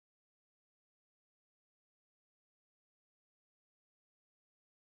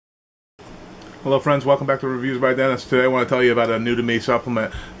Hello friends, welcome back to Reviews by Dennis. Today I want to tell you about a new to me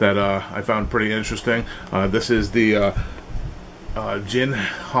supplement that I found pretty interesting. This is the BTGIN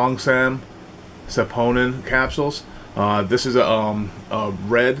Korean capsules. This is a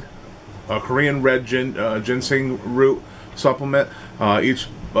Korean Red Ginseng root supplement. Each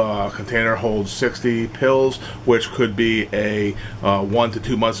container holds 60 pills, which could be a 1 to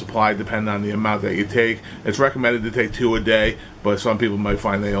 2 month supply depending on the amount that you take. It's recommended to take 2 a day, but some people might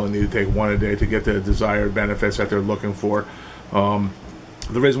find they only need to take 1 a day to get the desired benefits that they're looking for.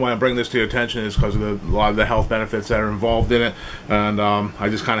 The reason why I'm bringing this to your attention is because of a lot of the health benefits that are involved in it, and I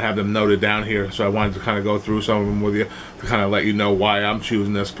just kind of have them noted down here, so I wanted to kind of go through some of them with you to kind of let you know why I'm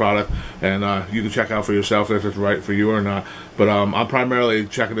choosing this product, and you can check out for yourself if it's right for you or not. But I'm primarily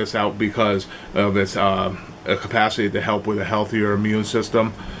checking this out because of its capacity to help with a healthier immune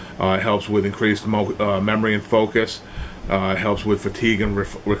system. It helps with increased memory and focus. It helps with fatigue and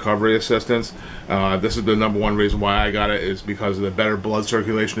recovery assistance. This is the #1 reason why I got it, is because of the better blood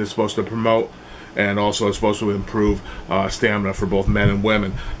circulation it's supposed to promote, and also it's supposed to improve stamina for both men and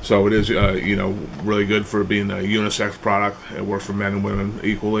women. So it is, you know, really good for being a unisex product. It works for men and women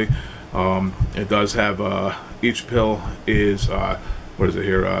equally. It does have each pill is what is it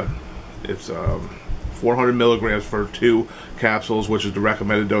here? It's 400 milligrams for 2 capsules, which is the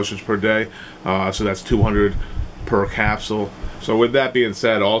recommended dosage per day. So that's 200 per capsule. So with that being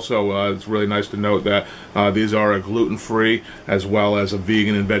said, also it's really nice to note that these are gluten-free as well as a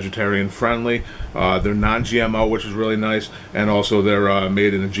vegan and vegetarian friendly. They're non-GMO, which is really nice, and also they're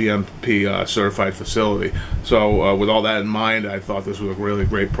made in a GMP certified facility. So with all that in mind, I thought this was a really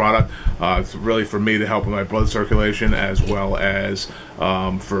great product. It's really for me to help with my blood circulation, as well as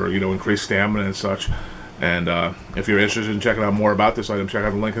for, you know, increased stamina and such. And if you're interested in checking out more about this item, check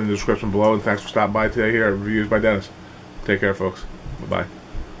out the link in the description below. And thanks for stopping by today here at Reviews by Dennis. Take care, folks. Bye-bye.